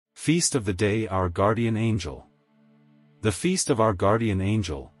Feast of the Day Our Guardian Angel. The Feast of Our Guardian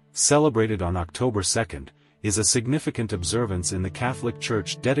Angel, celebrated on October 2nd, is a significant observance in the Catholic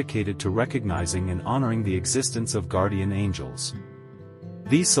Church dedicated to recognizing and honoring the existence of guardian angels.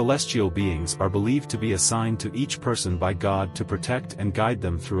 These celestial beings are believed to be assigned to each person by God to protect and guide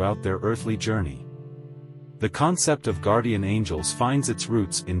them throughout their earthly journey. The concept of guardian angels finds its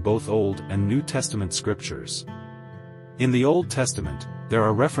roots in both Old and New Testament scriptures. In the Old Testament, there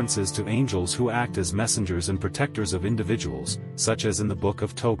are references to angels who act as messengers and protectors of individuals, such as in the book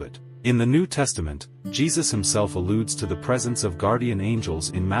of Tobit. In the New Testament, Jesus himself alludes to the presence of guardian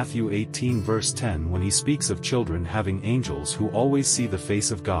angels in Matthew 18 verse 10 when he speaks of children having angels who always see the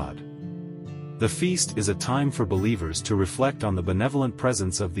face of God. The feast is a time for believers to reflect on the benevolent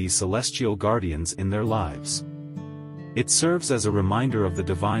presence of these celestial guardians in their lives. It serves as a reminder of the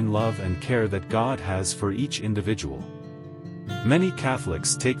divine love and care that God has for each individual. Many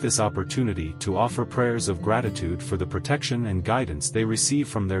Catholics take this opportunity to offer prayers of gratitude for the protection and guidance they receive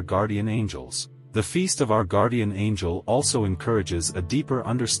from their guardian angels. The Feast of Our Guardian Angel also encourages a deeper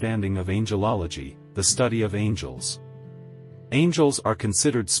understanding of angelology, the study of angels. Angels are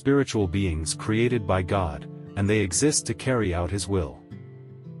considered spiritual beings created by God, and they exist to carry out His will.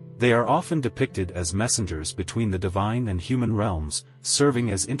 They are often depicted as messengers between the divine and human realms,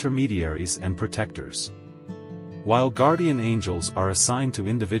 serving as intermediaries and protectors. While guardian angels are assigned to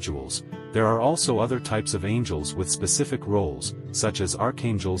individuals, there are also other types of angels with specific roles, such as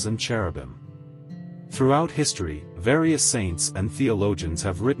archangels and cherubim. Throughout history, various saints and theologians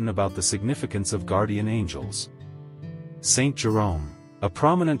have written about the significance of guardian angels. Saint Jerome, a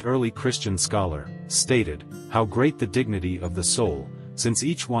prominent early Christian scholar, stated, "How great the dignity of the soul, since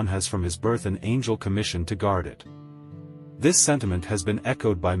each one has from his birth an angel commissioned to guard it." This sentiment has been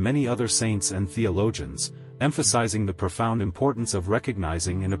echoed by many other saints and theologians, emphasizing the profound importance of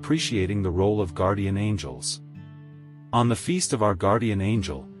recognizing and appreciating the role of guardian angels. On the Feast of Our Guardian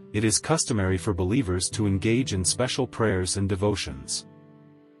Angel, it is customary for believers to engage in special prayers and devotions.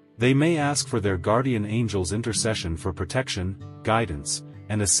 They may ask for their guardian angel's intercession for protection, guidance,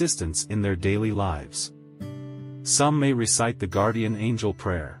 and assistance in their daily lives. Some may recite the Guardian Angel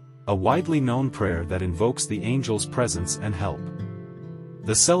Prayer, a widely known prayer that invokes the angel's presence and help.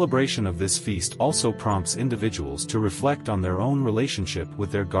 The celebration of this feast also prompts individuals to reflect on their own relationship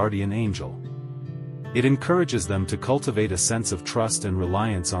with their guardian angel. It encourages them to cultivate a sense of trust and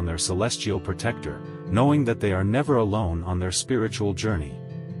reliance on their celestial protector, knowing that they are never alone on their spiritual journey.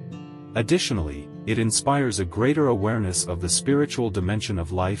 Additionally, it inspires a greater awareness of the spiritual dimension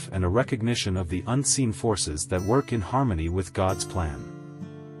of life and a recognition of the unseen forces that work in harmony with God's plan.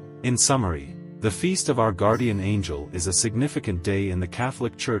 In summary, the Feast of Our Guardian Angel is a significant day in the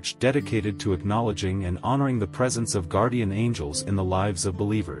Catholic Church dedicated to acknowledging and honoring the presence of guardian angels in the lives of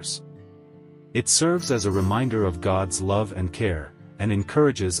believers. It serves as a reminder of God's love and care, and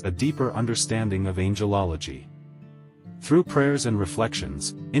encourages a deeper understanding of angelology. Through prayers and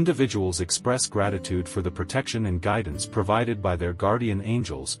reflections, individuals express gratitude for the protection and guidance provided by their guardian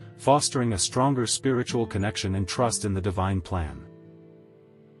angels, fostering a stronger spiritual connection and trust in the divine plan.